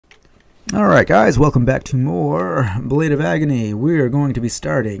Alright guys, welcome back to more Blade of Agony. We are going to be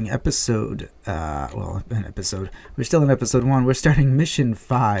starting we're still in episode 1. We're starting mission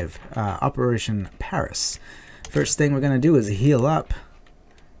 5, Operation Paris. First thing we're going to do is heal up.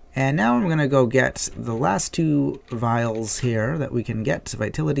 And now I'm going to go get the last 2 vials here that we can get,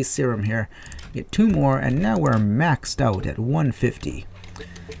 Vitality Serum here. Get 2 more, and now we're maxed out at 150.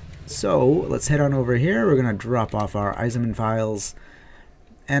 So, let's head on over here. We're going to drop off our Eisenman vials.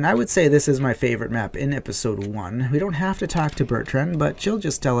 And I would say this is my favorite map in episode 1. We don't have to talk to Bertrand, but she'll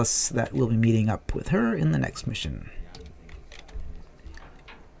just tell us that we'll be meeting up with her in the next mission.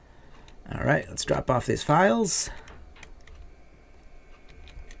 Alright, let's drop off these files.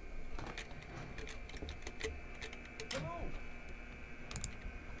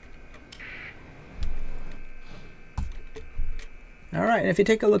 Alright, and if you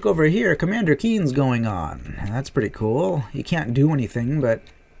take a look over here, Commander Keen's going on. That's pretty cool. You can't do anything, but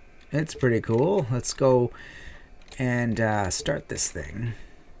it's pretty cool. Let's go and start this thing.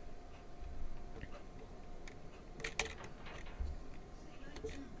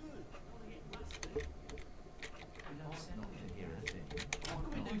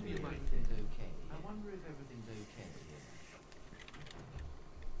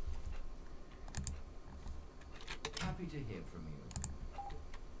 Happy to hear from you.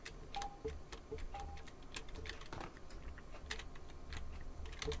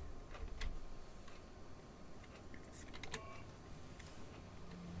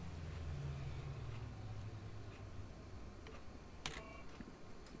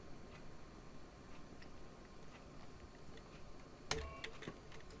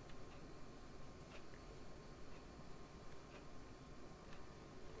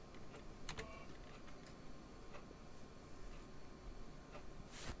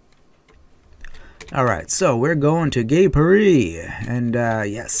 Alright, so we're going to Gay Paris, and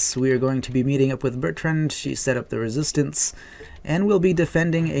yes, we are going to be meeting up with Bertrand. She set up the resistance, and we'll be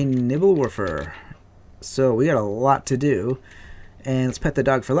defending a Nibelwerfer. So we got a lot to do, and let's pet the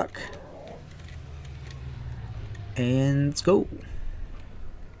dog for luck. And let's go.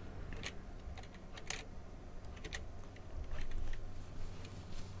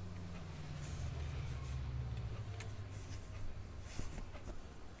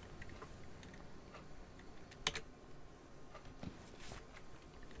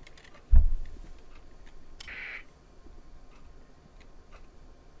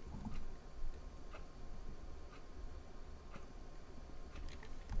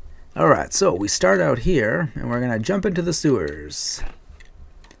 Alright, so we start out here, and we're going to jump into the sewers.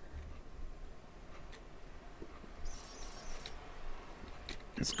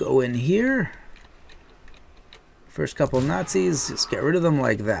 Let's go in here. First couple Nazis, just get rid of them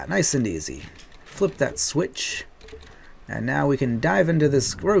like that. Nice and easy. Flip that switch. And now we can dive into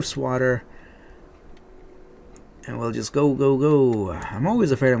this gross water. And we'll just go, go, go. I'm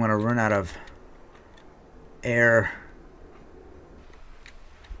always afraid I'm going to run out of air.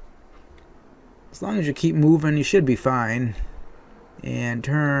 As long as you keep moving, you should be fine. And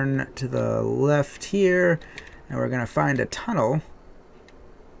turn to the left here, and we're going to find a tunnel.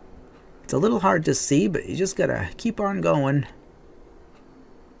 It's a little hard to see, but you just got to keep on going.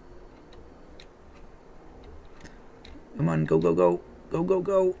 Come on, go, go, go. Go, go,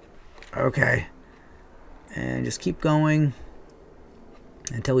 go. Okay. And just keep going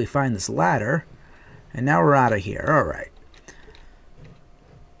until we find this ladder. And now we're out of here. Alright.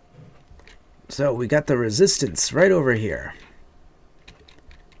 So we got the resistance right over here.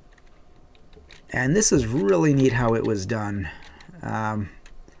 And this is really neat how it was done.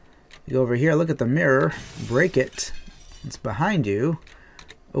 You go over here, look at the mirror, break it. It's behind you.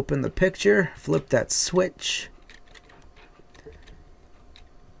 Open the picture, flip that switch.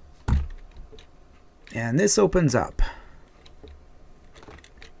 And this opens up.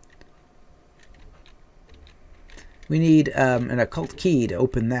 We need an occult key to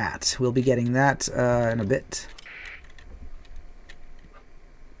open that. We'll be getting that in a bit.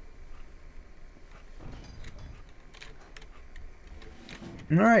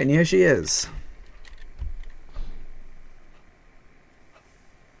 Alright, and here she is.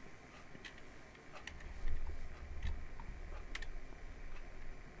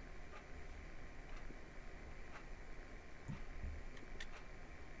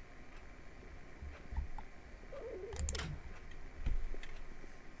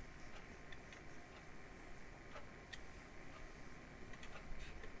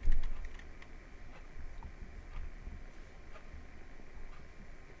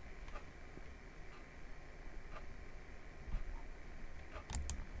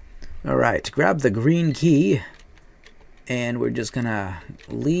 Alright, grab the green key. And we're just gonna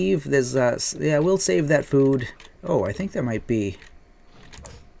leave. There's yeah, we'll save that food. Oh, I think there might be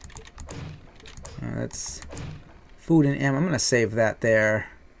that's food and ammo. I'm gonna save that there.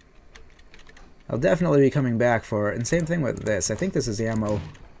 I'll definitely be coming back for it. And same thing with this. I think this is ammo.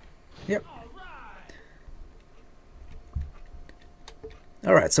 Yep.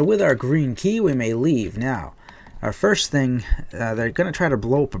 Alright, so with our green key, we may leave. Now, our first thing, they're going to try to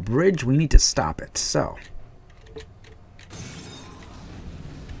blow up a bridge. We need to stop it. So,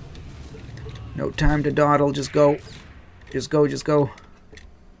 no time to dawdle. Just go. Just go, just go.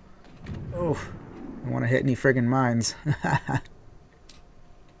 Oh, I don't want to hit any friggin' mines.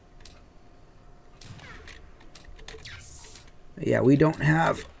 Yeah, we don't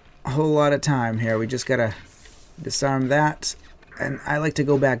have a whole lot of time here. We just got to disarm that. And I like to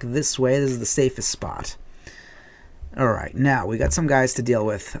go back this way. This is the safest spot. Alright, now we got some guys to deal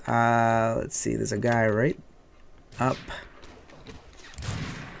with. Let's see, there's a guy right up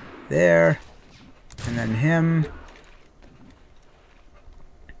there. And then him.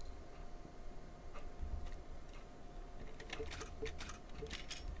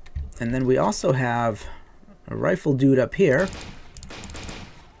 And then we also have a rifle dude up here.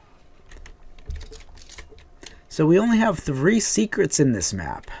 So we only have 3 secrets in this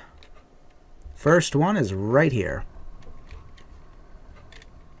map. First one is right here.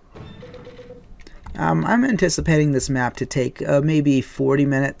 I'm anticipating this map to take maybe 40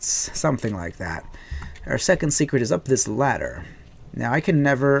 minutes, something like that. Our second secret is up this ladder. Now I can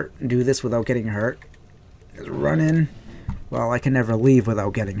never do this without getting hurt. Just run in. Well, I can never leave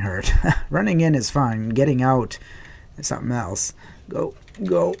without getting hurt. Running in is fine. Getting out is something else. Go,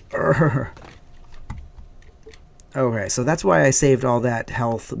 go. Okay, so that's why I saved all that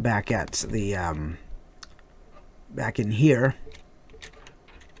health back at the, back in here.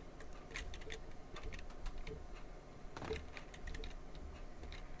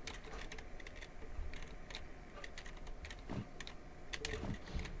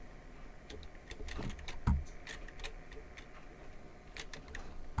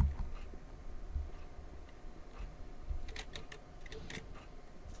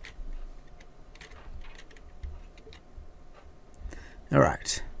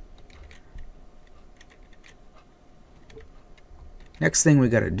 Alright. Next thing we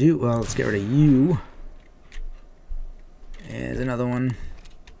gotta do, well, let's get rid of you. Here's another one.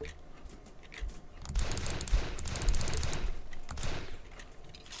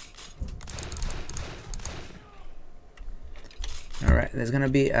 Alright, there's gonna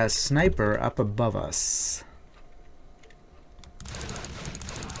be a sniper up above us.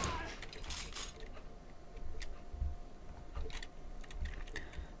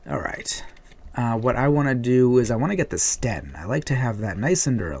 Alright, what I want to do is I want to get the Sten. I like to have that nice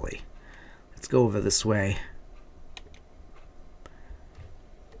and early. Let's go over this way.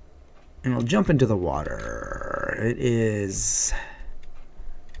 And we'll jump into the water. It is...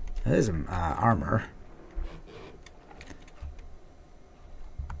 There's some armor.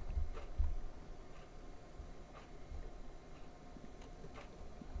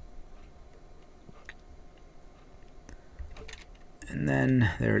 And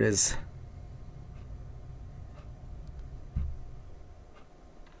then, there it is.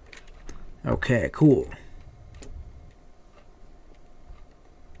 Okay, cool.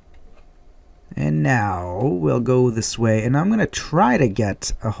 And now, we'll go this way, and I'm going to try to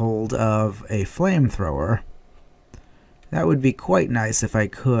get a hold of a flamethrower. That would be quite nice if I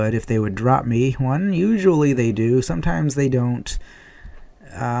could, if they would drop me one. Usually they do, sometimes they don't.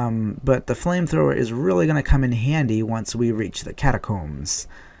 But the flamethrower is really going to come in handy once we reach the catacombs.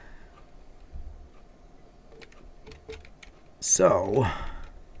 So...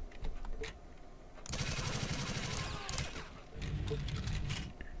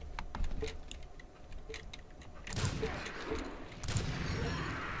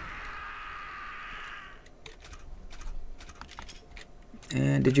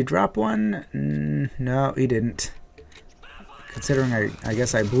 And did you drop one? No, he didn't. Considering I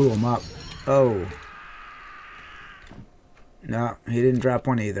guess I blew him up. Oh. No, he didn't drop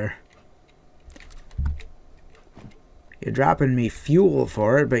one either. You're dropping me fuel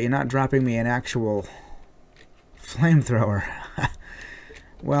for it, but you're not dropping me an actual flamethrower.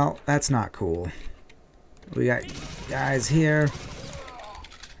 Well, that's not cool. We got guys here.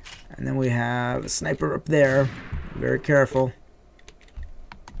 And then we have a sniper up there. Very careful.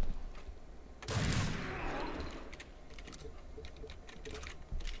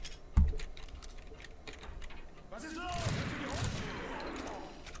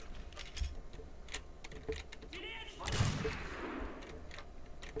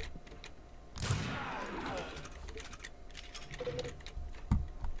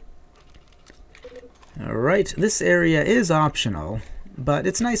 Alright, this area is optional, but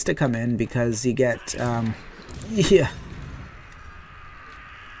it's nice to come in because you get, yeah.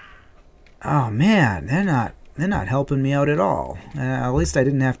 Oh man, they're not helping me out at all. At least I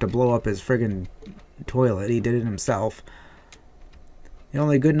didn't have to blow up his friggin' toilet. He did it himself. The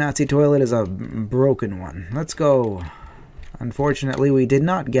only good Nazi toilet is a broken one. Let's go. Unfortunately, we did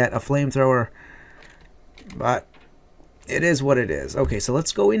not get a flamethrower, but it is what it is. Okay, so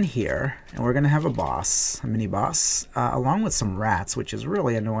let's go in here, and we're going to have a boss, a mini-boss, along with some rats, which is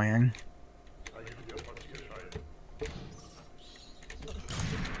really annoying.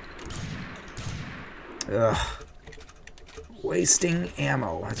 Ugh. Wasting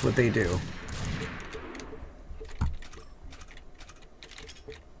ammo, that's what they do.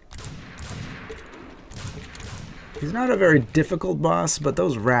 He's not a very difficult boss, but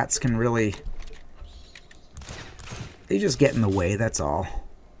those rats can really... They just get in the way, that's all.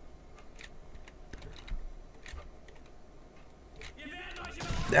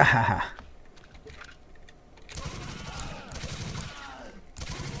 Ah.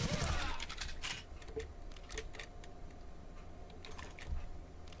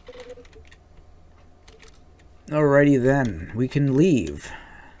 Alrighty then, we can leave.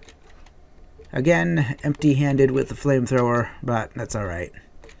 Again, empty-handed with the flamethrower, but that's alright.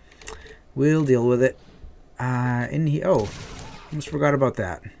 We'll deal with it. In here, oh, almost forgot about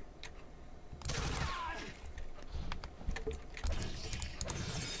that.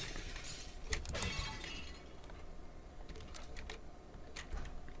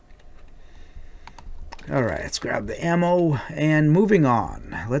 Alright, let's grab the ammo, and moving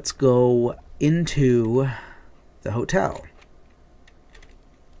on. Let's go into the hotel.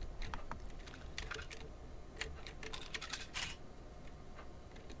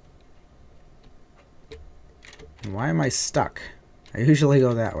 Why am I stuck? I usually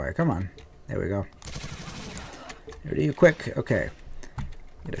go that way. Come on. There we go. Here to you quick. Okay.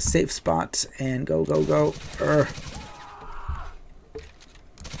 Get a safe spot and go, go, go.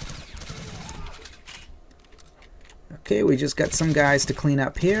 Okay, we just got some guys to clean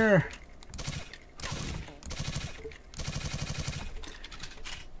up here.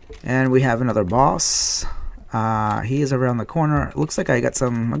 And we have another boss. He is around the corner. It looks like I got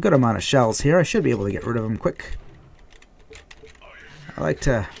a good amount of shells here. I should be able to get rid of him quick. I like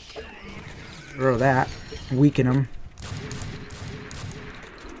to throw that, weaken him.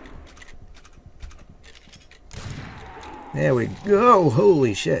 There we go.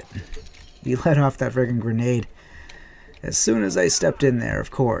 Holy shit. He let off that friggin' grenade as soon as I stepped in there, of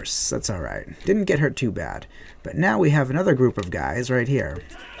course. That's alright. Didn't get hurt too bad. But now we have another group of guys right here.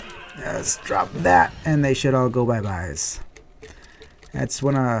 Let's drop that, and they should all go bye-byes. That's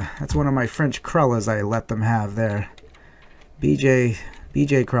one of my French Krullas I let them have there. BJ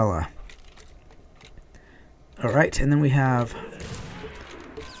Krulla. Alright, and then we have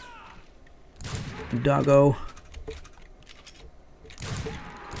Doggo.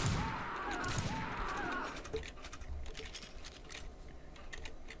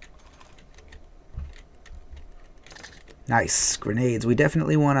 Nice. Grenades. We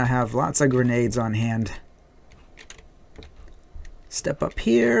definitely want to have lots of grenades on hand. Step up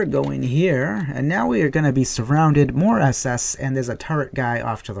here, go in here, and now we are going to be surrounded. More SS, and there's a turret guy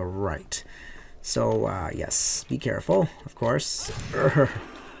off to the right. So, yes, be careful, of course. I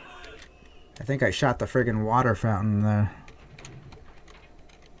think I shot the friggin' water fountain there.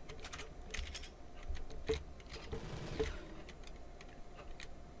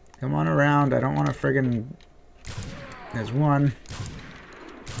 Come on around, I don't want to friggin'... There's one.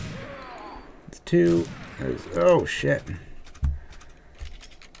 There's two. There's... Oh, shit.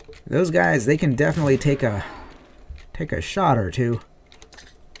 Those guys, they can definitely take a shot or two.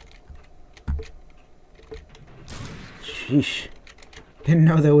 Sheesh. Didn't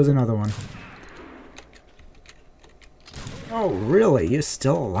know there was another one. Oh, really? You're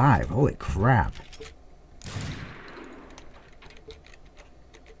still alive. Holy crap.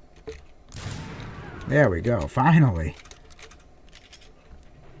 There we go. Finally.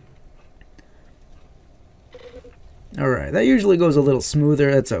 Alright, that usually goes a little smoother.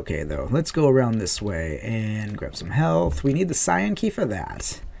 That's okay, though. Let's go around this way and grab some health. We need the cyan key for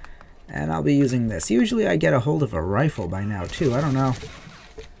that. And I'll be using this. Usually I get a hold of a rifle by now, too. I don't know.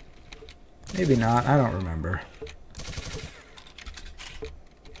 Maybe not. I don't remember.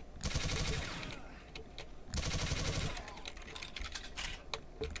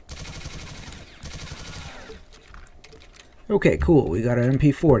 Okay, cool. We got an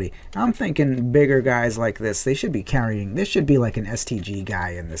MP40. I'm thinking bigger guys like this, they should be carrying... This should be like an STG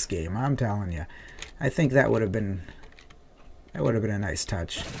guy in this game. I'm telling you. I think that would have been... That would have been a nice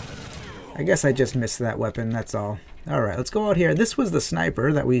touch. I guess I just missed that weapon, that's all. Alright, let's go out here. This was the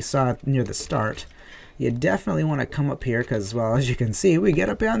sniper that we saw near the start. You definitely want to come up here because, well, as you can see, we get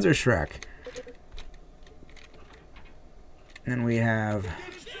a Panzerschreck. And we have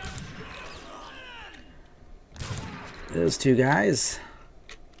those two guys.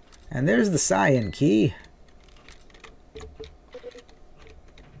 And there's the cyan key.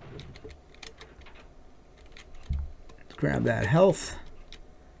 Let's grab that health.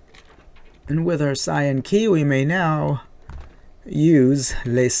 And with our cyan key, we may now use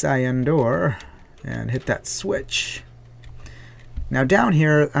Le Cyan Door and hit that switch. Now down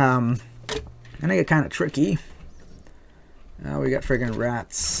here, gonna get kind of tricky. Now we got friggin'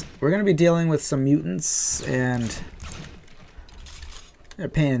 rats. We're gonna be dealing with some mutants, and they're a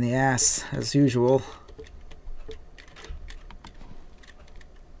pain in the ass as usual.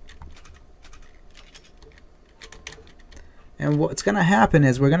 And what's going to happen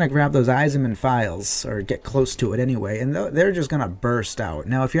is we're going to grab those Eisenman files, or get close to it anyway, and they're just going to burst out.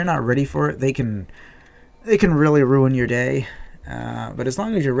 Now, if you're not ready for it, they can really ruin your day. But as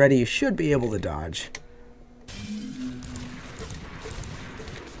long as you're ready, you should be able to dodge.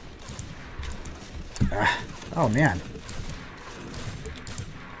 Oh man!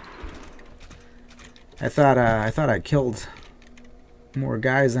 I thought I killed more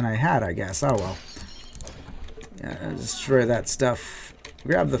guys than I had. I guess. Oh well. Destroy that stuff.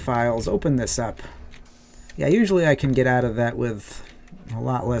 Grab the files. Open this up. Yeah, usually I can get out of that with a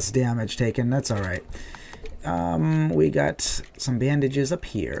lot less damage taken. That's all right. We got some bandages up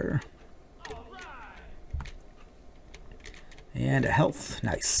here. And a health.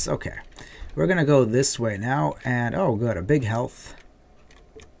 Nice. Okay. We're going to go this way now. And, oh, good. A big health.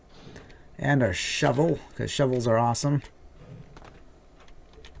 And a shovel, because shovels are awesome.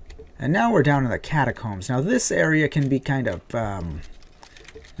 And now we're down in the catacombs. Now this area can be kind of,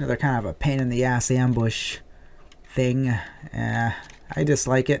 another kind of a pain in the ass ambush thing. I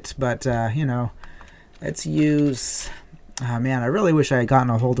dislike it, but, you know, let's use... Oh man, I really wish I had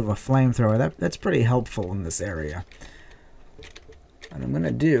gotten a hold of a flamethrower. That's pretty helpful in this area. What I'm going to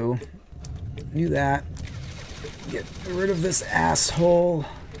do that. Get rid of this asshole.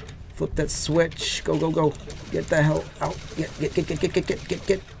 Flip that switch. Go, go, go. Get the hell out.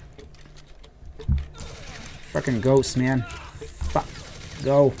 Get. Fucking ghost, man. Fuck.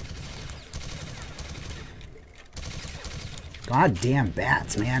 Go. Goddamn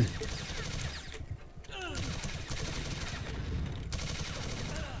bats, man.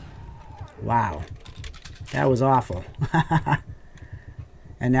 Wow. That was awful.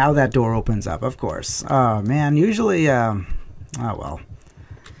 And now that door opens up, of course. Oh, man. Usually, oh, well.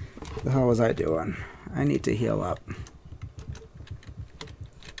 What the hell was I doing? I need to heal up.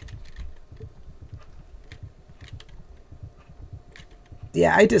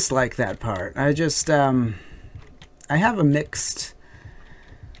 Yeah, I dislike that part. I just, I have a mixed,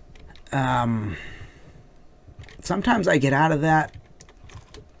 sometimes I get out of that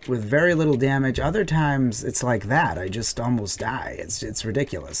with very little damage. Other times it's like that. I just almost die. It's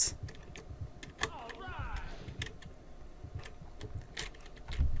ridiculous.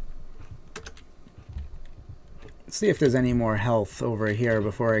 Let's see if there's any more health over here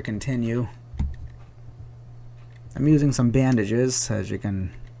before I continue. I'm using some bandages, as you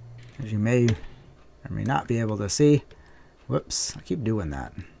may or may not be able to see. Whoops, I keep doing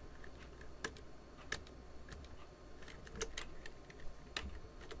that.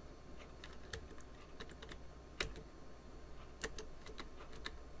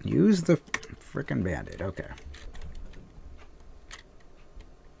 Use the frickin' Band-Aid, okay.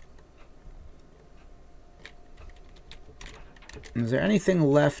 Is there anything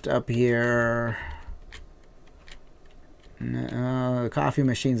left up here? No, the coffee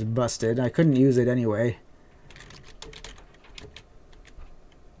machine's busted. I couldn't use it anyway.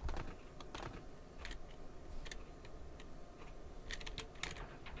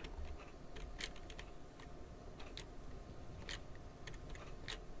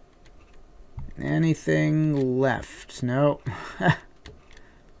 Anything left? No.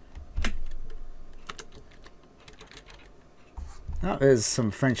 Oh, there's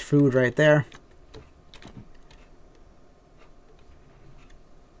some French food right there.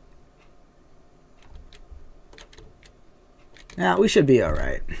 Yeah, we should be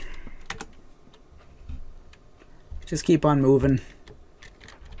alright. Just keep on moving.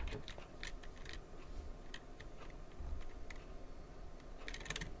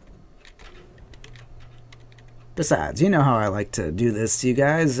 Besides, you know how I like to do this, you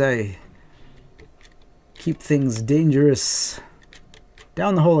guys. I keep things dangerous.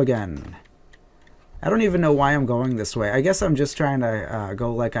 Down the hole again. I don't even know why I'm going this way. I guess I'm just trying to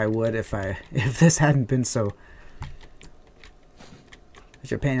go like I would if this hadn't been so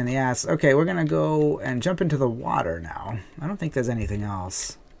such a pain in the ass. Okay, we're gonna go and jump into the water now. I don't think there's anything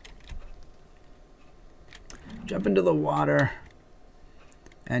else. Jump into the water,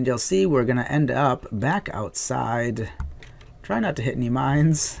 and you'll see we're gonna end up back outside. Try not to hit any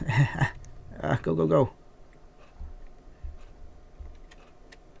mines. Go, go, go.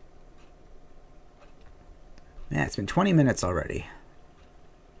 Man, it's been 20 minutes already.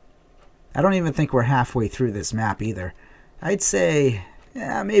 I don't even think we're halfway through this map either. I'd say,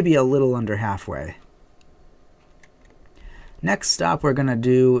 yeah, maybe a little under halfway. Next stop we're gonna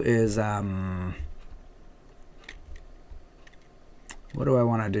do is, what do I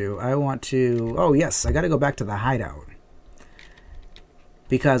want to do? I want to, oh yes, I gotta go back to the hideout.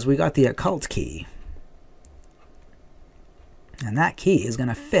 Because we got the occult key. And that key is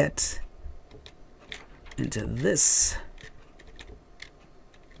gonna fit into this.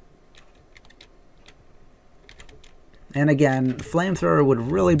 And again, flamethrower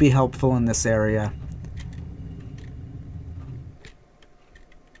would really be helpful in this area.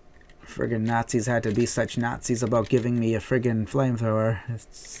 Friggin' Nazis had to be such Nazis about giving me a friggin' flamethrower.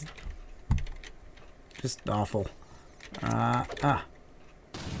 It's just awful. Well,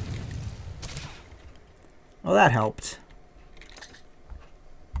 that helped.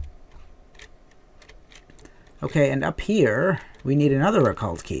 Okay, and up here, we need another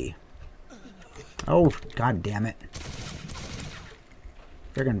occult key. Oh, god damn it.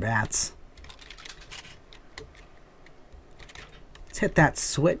 Friggin' bats. Let's hit that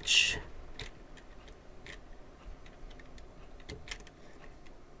switch.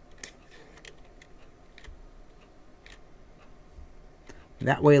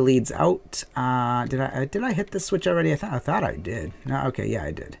 That way leads out. Did I hit the switch already? I thought I did. No, okay, yeah,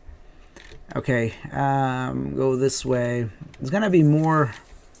 I did. Okay, go this way. There's gonna be more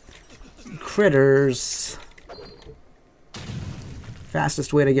critters.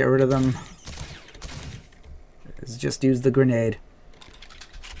 Fastest way to get rid of them is just use the grenade.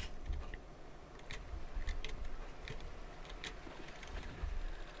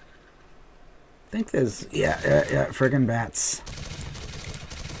 I think there's, yeah, friggin' bats.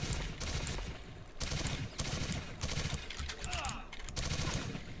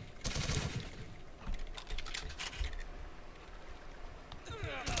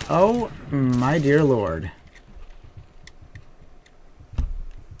 Oh, my dear Lord.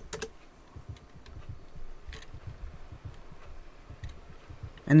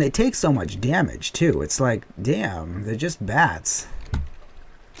 And they take so much damage, too. It's like, damn, they're just bats.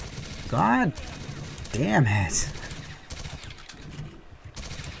 God damn it.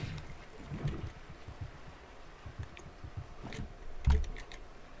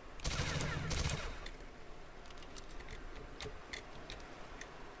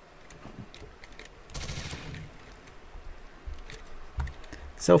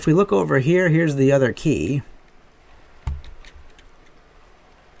 So if we look over here, here's the other key.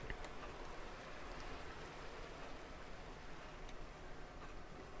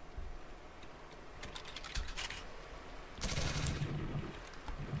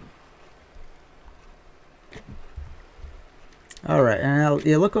 Alright, and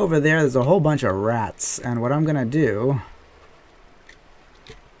you look over there, there's a whole bunch of rats. And what I'm going to do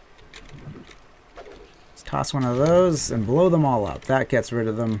is toss one of those and blow them all up. That gets rid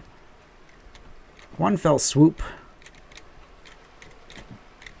of them. One fell swoop.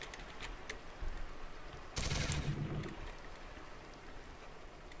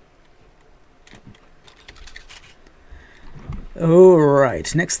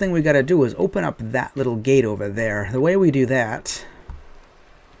 Alright, next thing we gotta do is open up that little gate over there. The way we do that,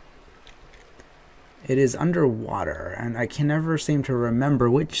 it is underwater, and I can never seem to remember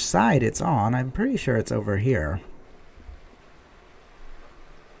which side it's on. I'm pretty sure it's over here.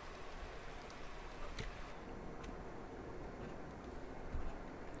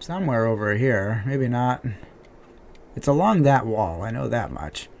 Somewhere over here, maybe not. It's along that wall, I know that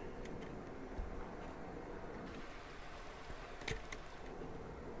much.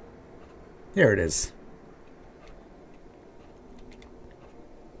 There it is.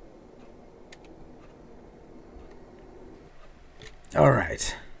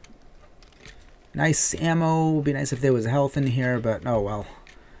 Alright. Nice ammo. Would be nice if there was health in here, but oh well.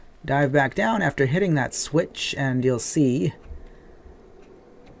 Dive back down after hitting that switch, and you'll see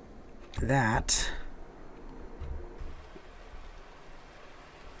that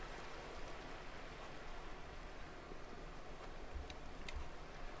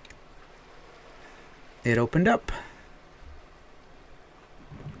it opened up.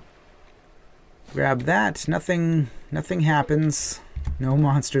 Grab that. Nothing happens. No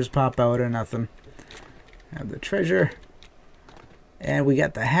monsters pop out or nothing. Have the treasure. And we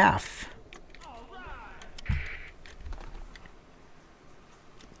got the half.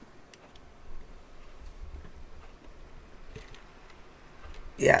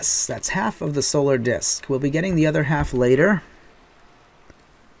 Yes, that's half of the solar disk. We'll be getting the other half later.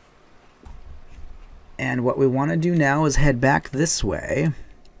 And what we want to do now is head back this way.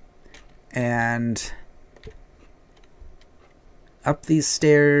 And up these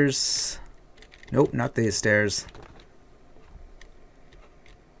stairs. Nope, not these stairs.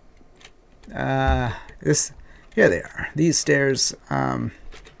 Here they are. These stairs.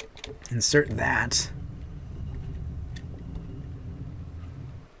 Insert that.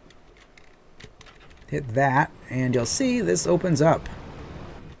 Hit that, and you'll see this opens up.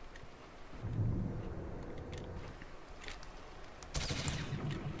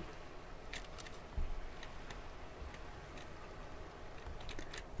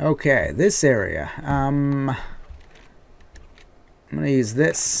 Okay, this area. I'm gonna use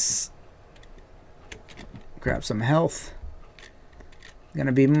this. Grab some health.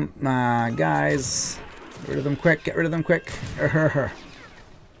 Gonna be guys. Get rid of them quick. Get rid of them quick.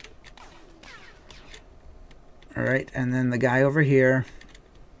 Alright, and then the guy over here.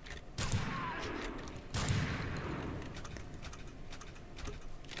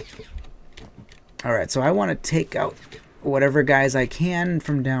 Alright, so I want to take out whatever guys I can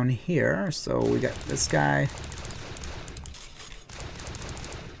from down here. So we got this guy.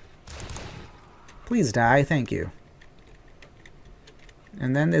 Please die, thank you.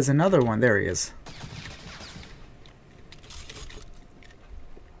 And then there's another one. There he is.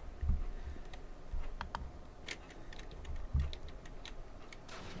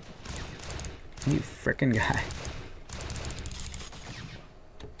 You frickin' guy.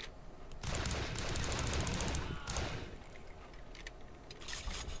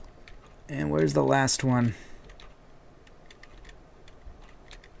 And where's the last one?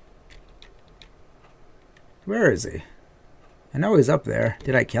 Where is he? I know he's up there.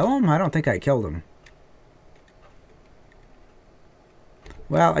 Did I kill him? I don't think I killed him.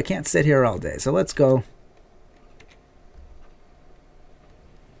 Well, I can't sit here all day, so let's go.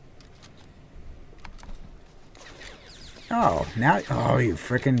 Oh, now... Oh, you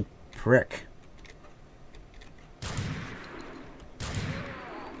frickin' prick.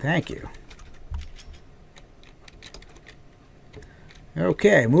 Thank you.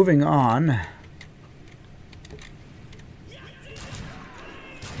 Okay, moving on.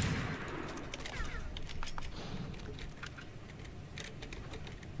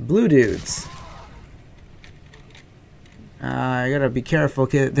 Blue dudes. I gotta be careful.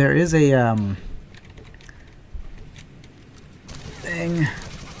 There is a thing.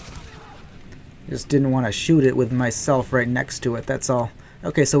 Just didn't want to shoot it with myself right next to it. That's all.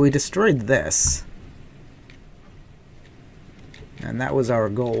 Okay, so we destroyed this. And that was our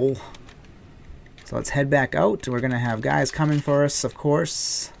goal. So let's head back out. We're gonna have guys coming for us, of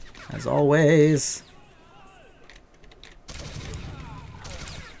course, as always.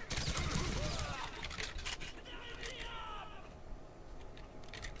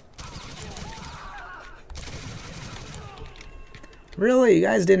 Really? You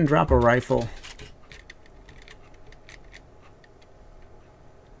guys didn't drop a rifle?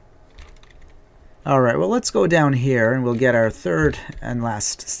 Alright, well let's go down here and we'll get our third and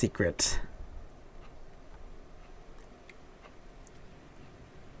last secret.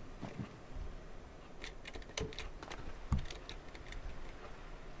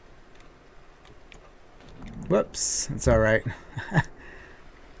 Whoops, it's alright.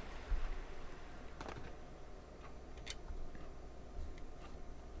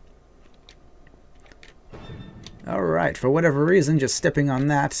 Alright, for whatever reason, just stepping on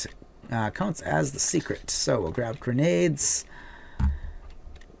that counts as the secret. So we'll grab grenades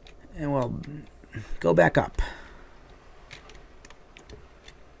and we'll go back up.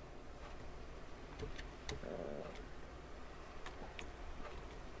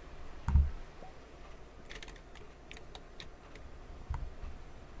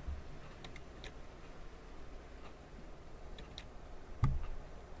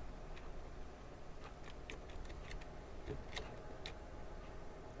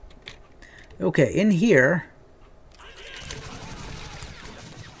 Okay, in here.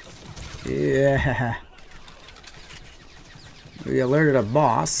 Yeah. We alerted a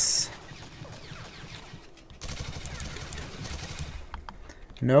boss.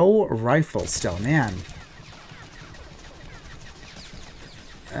 No rifle still, man.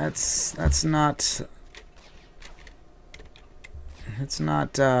 That's not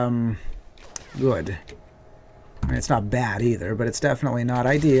Good. I mean, it's not bad either, but it's definitely not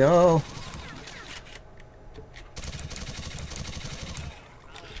ideal.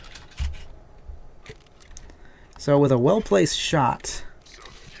 So with a well-placed shot,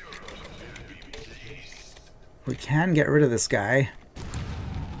 we can get rid of this guy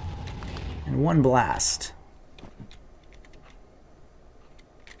in one blast.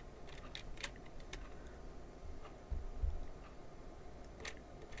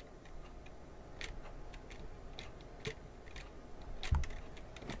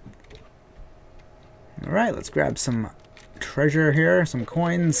 Alright, let's grab some treasure here, some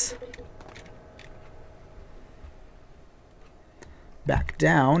coins. Back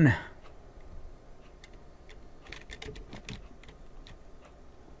down.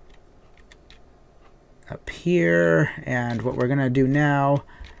 Up here, and what we're gonna do now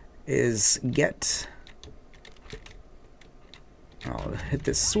is get... I'll hit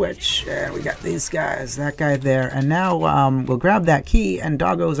this switch, and we got these guys, that guy there, and now we'll grab that key, and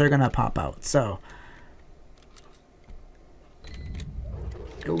doggos are gonna pop out, so...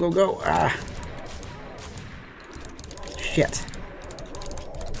 Go, go, go! Ah! Shit.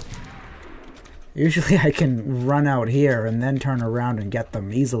 Usually I can run out here and then turn around and get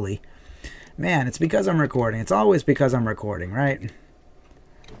them easily. Man, it's because I'm recording. It's always because I'm recording, right?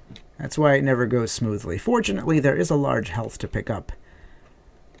 That's why it never goes smoothly. Fortunately, there is a large health to pick up.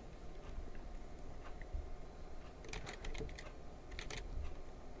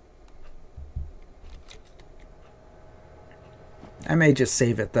 I may just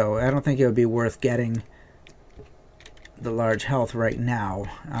save it, though. I don't think it would be worth getting the large health right now.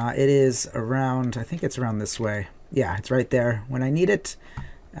 It is around, I think it's around this way. Yeah, it's right there. When I need it,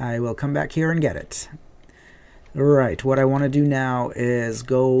 I will come back here and get it. Right, what I want to do now is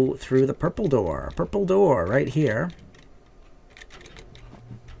go through the purple door. Purple door right here.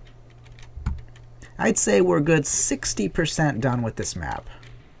 I'd say we're good 60% done with this map.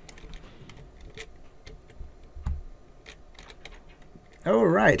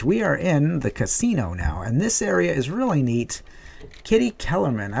 Alright, we are in the casino now, and this area is really neat. Kitty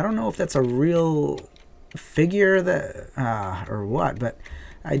Kellerman, I don't know if that's a real figure that, or what, but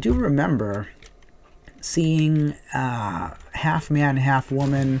I do remember seeing half man, half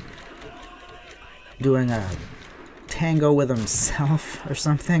woman doing a tango with himself or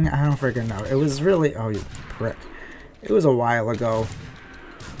something. I don't freaking know. It was really, oh, you prick. It was a while ago,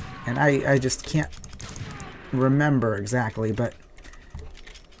 and I just can't remember exactly, but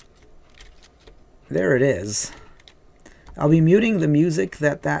there it is. I'll be muting the music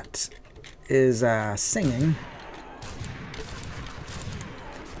that is singing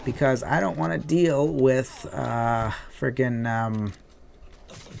because I don't want to deal with friggin'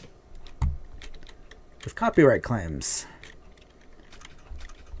 with copyright claims,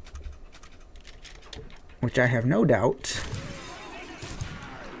 which I have no doubt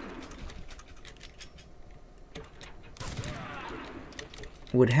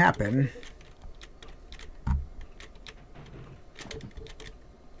would happen.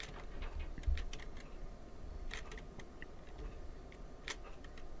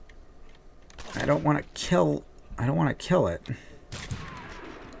 I don't want to kill it.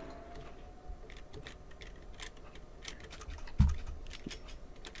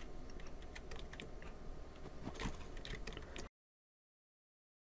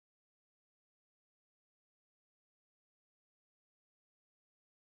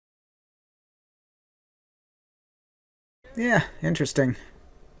 Yeah, interesting.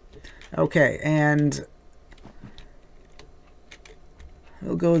 Okay, and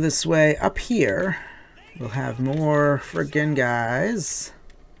we'll go this way. Up here, we'll have more friggin' guys.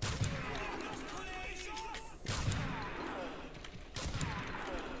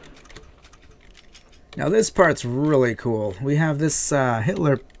 Now this part's really cool. We have this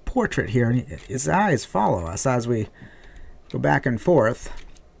Hitler portrait here, and his eyes follow us as we go back and forth.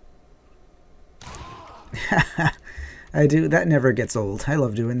 I do. That never gets old. I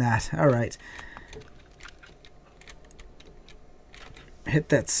love doing that. All right. Hit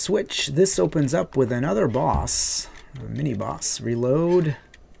that switch. This opens up with another boss, a mini boss. Reload.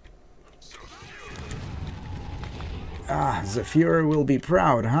 Ah, Zafira will be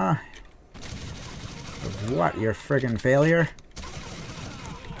proud, huh? Of what? Your friggin' failure?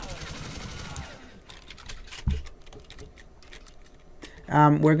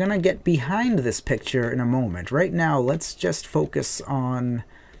 We're gonna get behind this picture in a moment. Right now, let's just focus on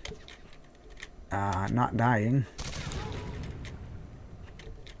not dying.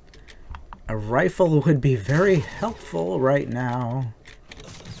 A rifle would be very helpful right now.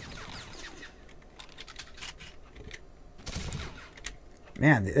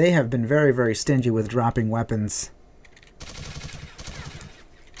 Man, they have been very, very stingy with dropping weapons.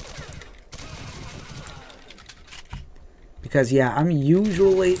 Because yeah, I'm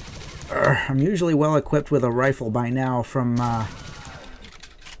usually well equipped with a rifle by now from the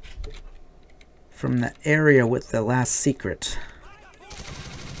area with the last secret.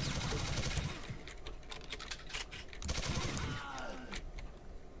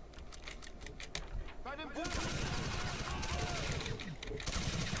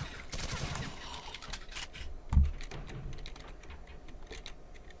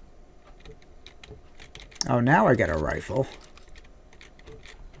 Oh, now I get a rifle.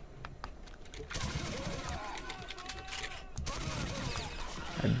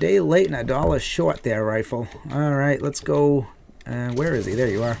 A day late and $1 short there, rifle. Alright, let's go. Where is he? There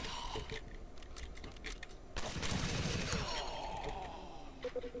you are.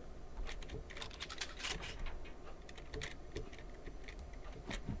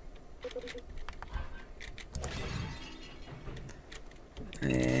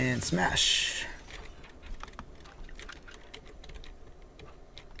 And smash.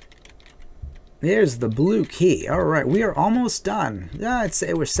 There's the blue key. Alright, we are almost done. I'd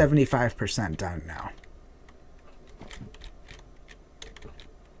say we're 75% done now.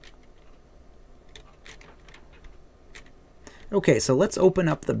 Okay, so let's open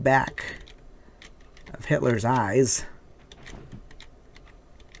up the back of Hitler's eyes.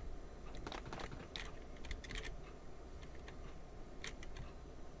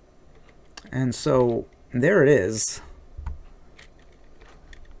 And so, there it is.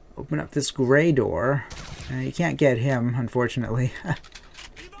 Open up this gray door. You can't get him, unfortunately.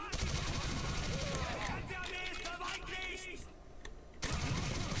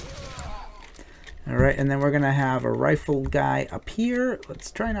 Alright, and then we're going to have a rifle guy up here. Let's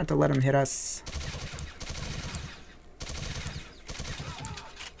try not to let him hit us.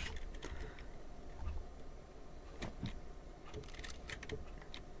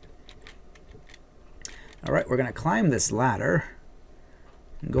 Alright, we're going to climb this ladder.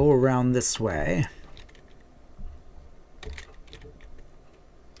 Go around this way.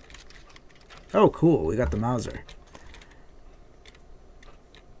 Oh, cool. We got the Mauser.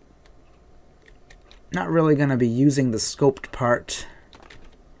 Not really going to be using the scoped part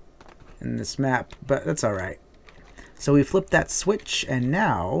in this map, but that's alright. So we flipped that switch, and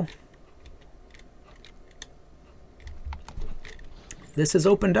now this is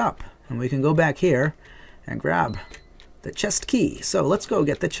opened up, and we can go back here and grab the chest key. So let's go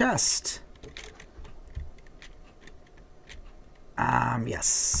get the chest.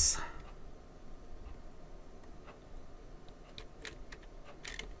 Yes.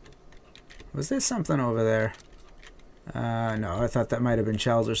 Was there something over there? No, I thought that might have been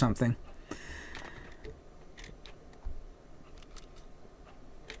shells or something.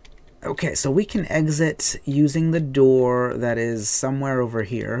 Okay, so we can exit using the door that is somewhere over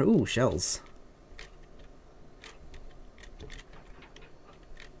here. Ooh, shells.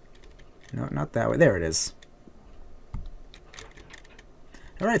 No, not that way. There it is.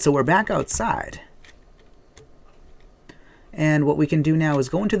 Alright, so we're back outside. And what we can do now is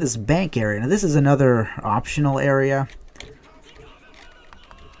go into this bank area. Now this is another optional area.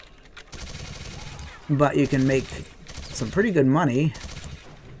 But you can make some pretty good money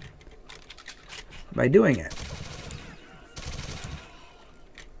by doing it.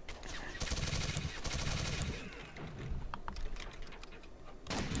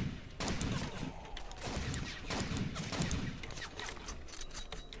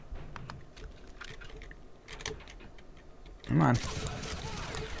 Come on.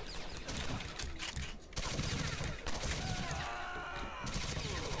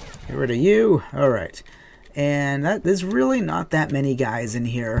 Get rid of you. Alright. And there's really not that many guys in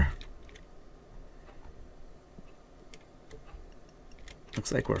here.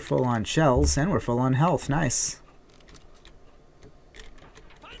 Looks like we're full on shells and we're full on health. Nice.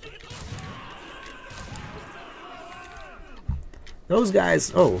 Those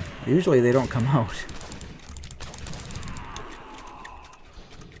guys, oh, usually they don't come out.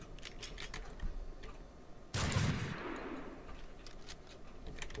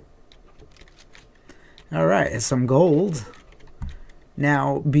 Alright, some gold.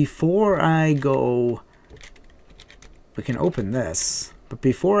 Now, before I go, we can open this. But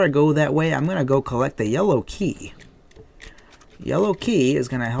before I go that way, I'm going to go collect the yellow key. Yellow key is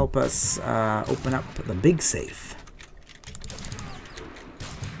going to help us open up the big safe.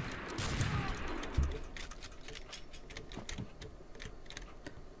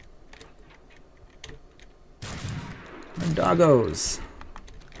 And doggos.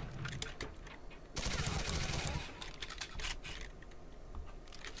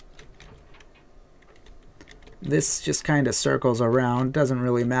 this just kind of circles around. Doesn't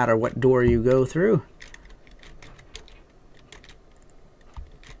really matter what door you go through.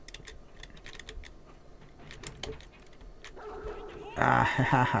 Ah, ha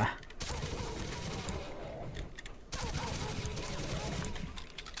ha ha.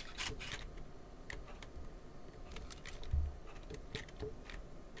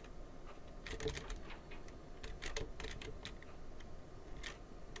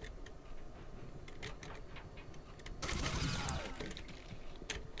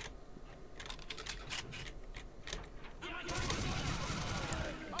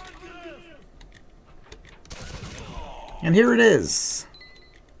 And here it is.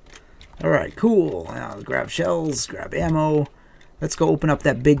 Alright, cool. Now grab shells, grab ammo. Let's go open up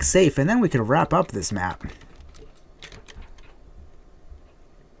that big safe, and then we can wrap up this map.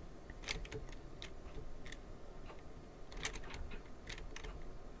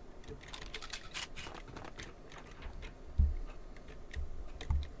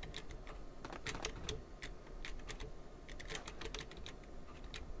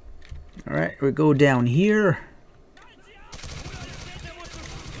 Alright, we go down here.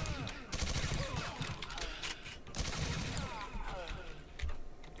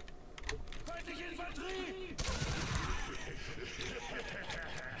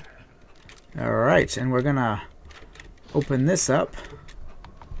 Alright, and we're gonna open this up.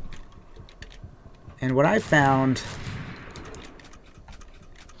 And what I found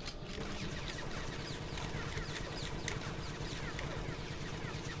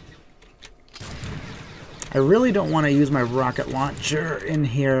I really don't want to use my rocket launcher in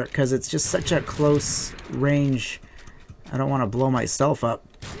here because it's just such a close range. I don't want to blow myself up.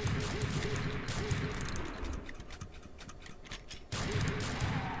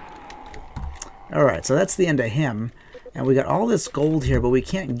 Alright, so that's the end of him. And we got all this gold here, but we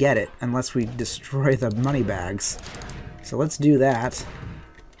can't get it unless we destroy the money bags. So let's do that.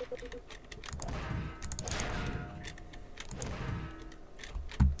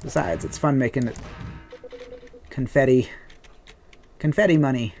 Besides, it's fun making it confetti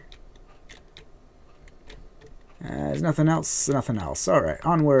money. There's nothing else, nothing else. Alright,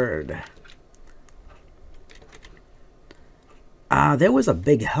 onward. There was a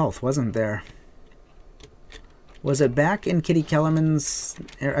big health, wasn't there? Was it back in Kitty Kellerman's...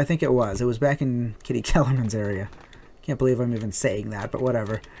 I think it was. It was back in Kitty Kellerman's area. Can't believe I'm even saying that, but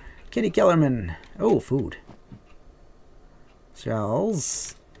whatever. Kitty Kellerman. Oh, food.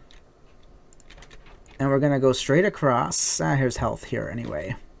 Shells. And we're going to go straight across. Here's health here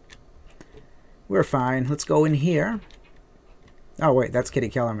anyway. We're fine. Let's go in here. Oh, wait, that's Kitty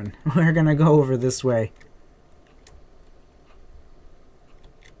Kellerman. We're going to go over this way.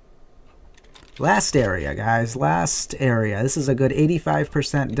 Last area, guys. Last area. This is a good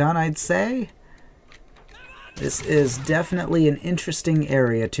 85% done, I'd say. This is definitely an interesting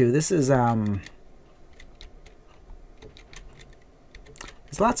area, too. This is, there's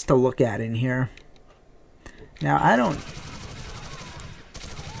lots to look at in here. Now, I don't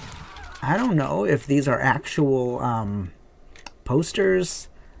know if these are actual posters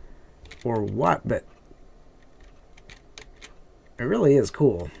or what, but it really is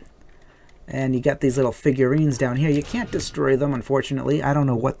cool. And you got these little figurines down here. You can't destroy them, unfortunately. I don't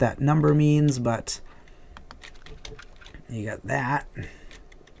know what that number means, but you got that.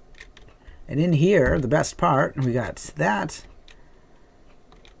 And in here, the best part, we got that.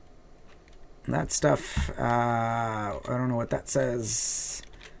 That stuff, I don't know what that says.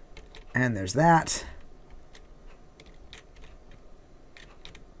 And there's that.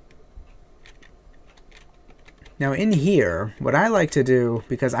 Now in here, what I like to do,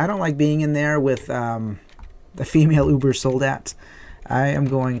 because I don't like being in there with the female Uber Soldat, I am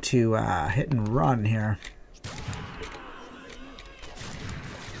going to hit and run here.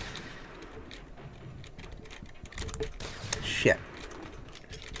 Shit.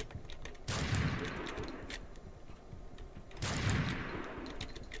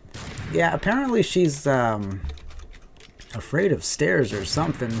 Yeah, apparently she's afraid of stairs or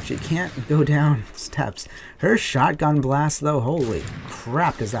something. She can't go down steps. Her shotgun blast, though, holy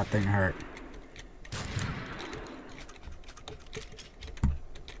crap, does that thing hurt.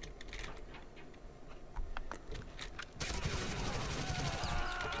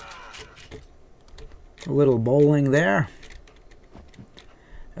 A little bowling there.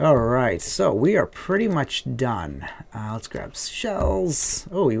 Alright, so we are pretty much done. Let's grab shells.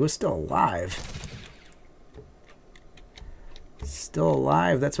 Oh, he was still alive. Still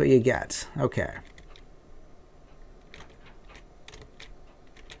alive, that's what you get. Okay.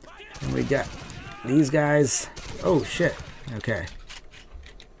 And we got these guys. Oh, shit. Okay.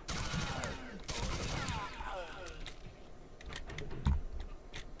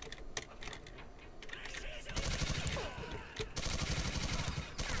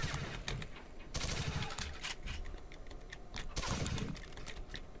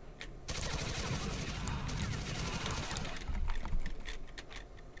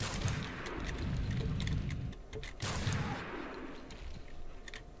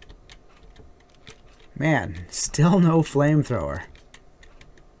 Man, still no flamethrower.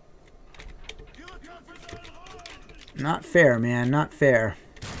 Not fair, man. Not fair.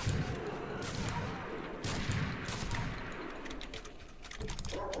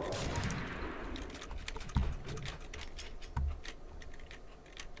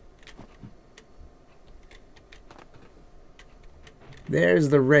 There's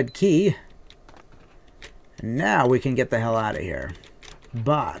the red key. And now we can get the hell out of here.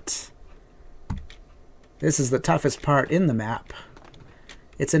 But this is the toughest part in the map.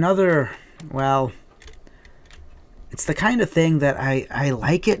 It's another, well, it's the kind of thing that I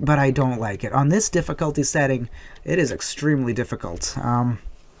like it, but I don't like it. On this difficulty setting, it is extremely difficult. And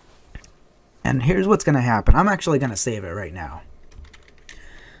here's what's going to happen. I'm actually going to save it right now.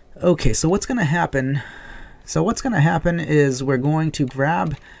 Okay, so what's going to happen? So what's going to happen is we're going to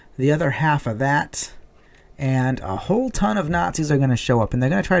grab the other half of that, and a whole ton of Nazis are going to show up, and they're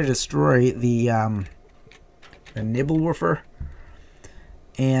going to try to destroy the Nibelwerfer.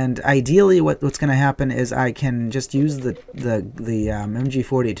 And ideally, what's going to happen is I can just use the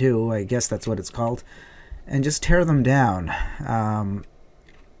MG42, I guess that's what it's called, and just tear them down.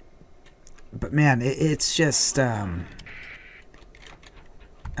 But man, it's just I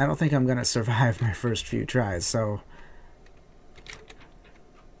don't think I'm going to survive my first few tries, so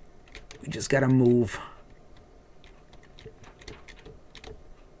we just got to move.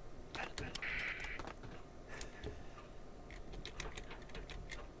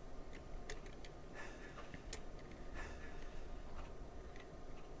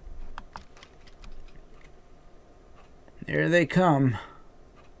 There they come.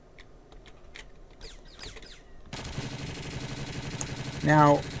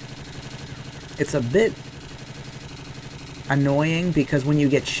 Now, it's a bit annoying because when you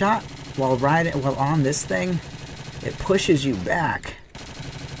get shot while on this thing, it pushes you back.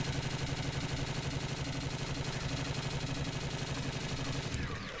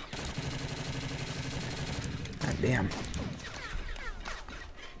 God damn.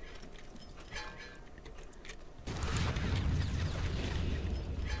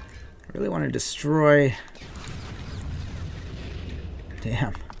 I really want to destroy.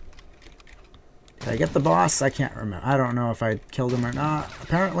 Damn. Did I get the boss? I can't remember. I don't know if I killed him or not.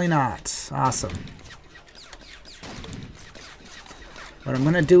 Apparently not. Awesome. What I'm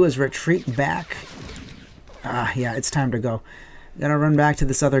going to do is retreat back. Yeah, it's time to go. I'm going to run back to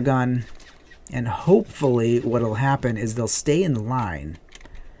this other gun. And hopefully what will happen is they'll stay in line.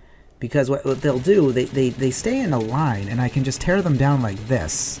 Because what they'll do, they stay in a line, and I can just tear them down like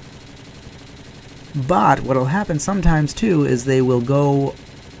this. But what will happen sometimes too is they will go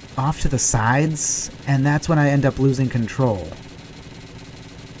off to the sides, and that's when I end up losing control.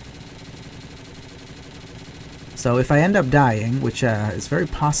 So if I end up dying, which is very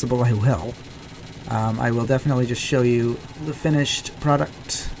possible I will definitely just show you the finished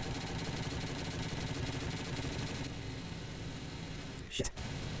product. Shit.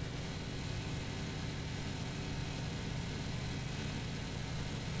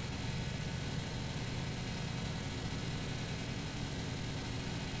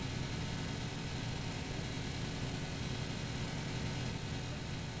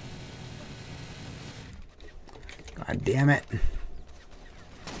 God damn it.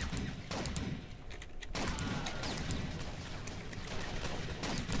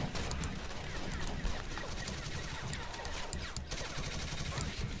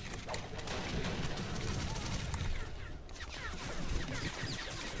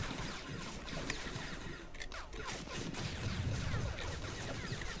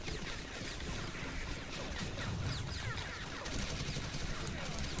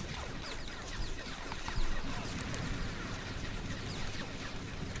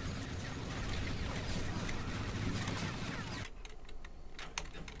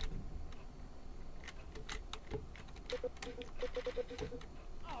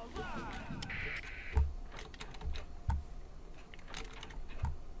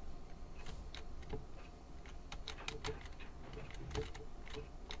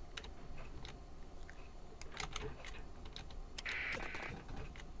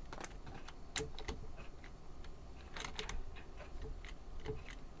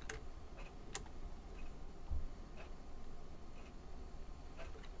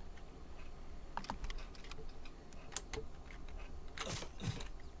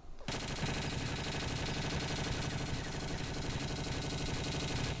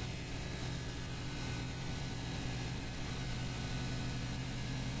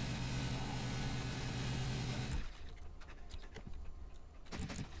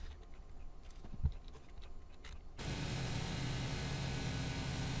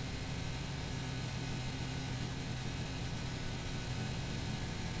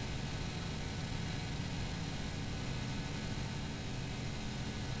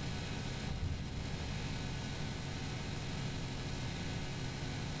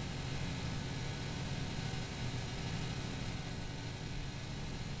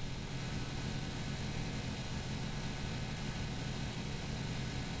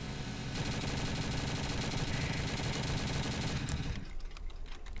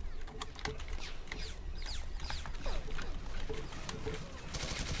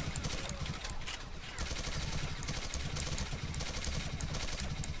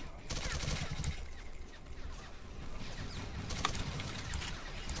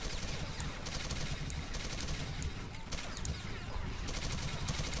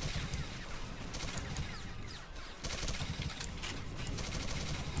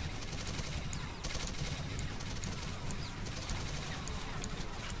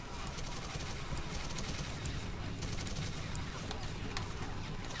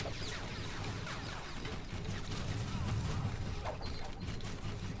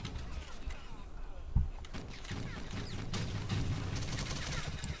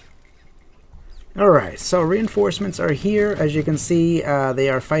 Alright, so reinforcements are here. As you can see, they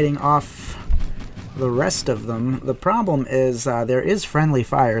are fighting off the rest of them. The problem is there is friendly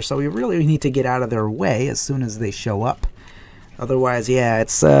fire, so we really need to get out of their way as soon as they show up. Otherwise, yeah, it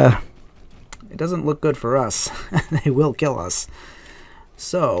doesn't look good for us. They will kill us.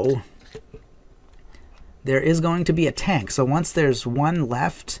 So there is going to be a tank. So once there's one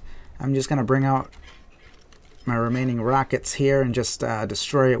left, I'm just going to bring out my remaining rockets here and just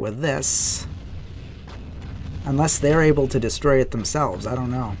destroy it with this. Unless they're able to destroy it themselves. I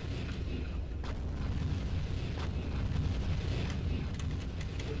don't know.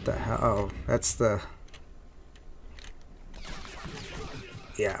 What the hell? Oh, that's the...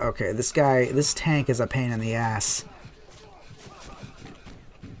 Yeah, okay. This tank is a pain in the ass.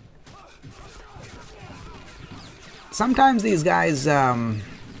 Sometimes these guys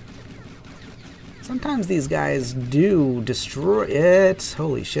do destroy it.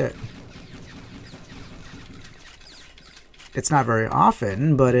 Holy shit. It's not very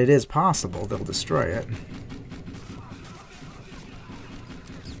often, but it is possible they'll destroy it.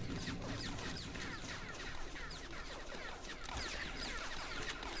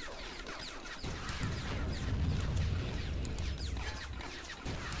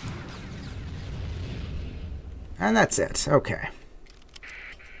 And that's it. Okay.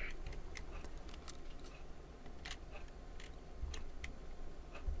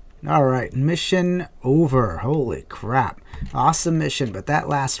 Alright, mission over. Holy crap. Awesome mission, but that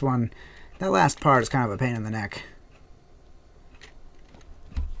last part is kind of a pain in the neck.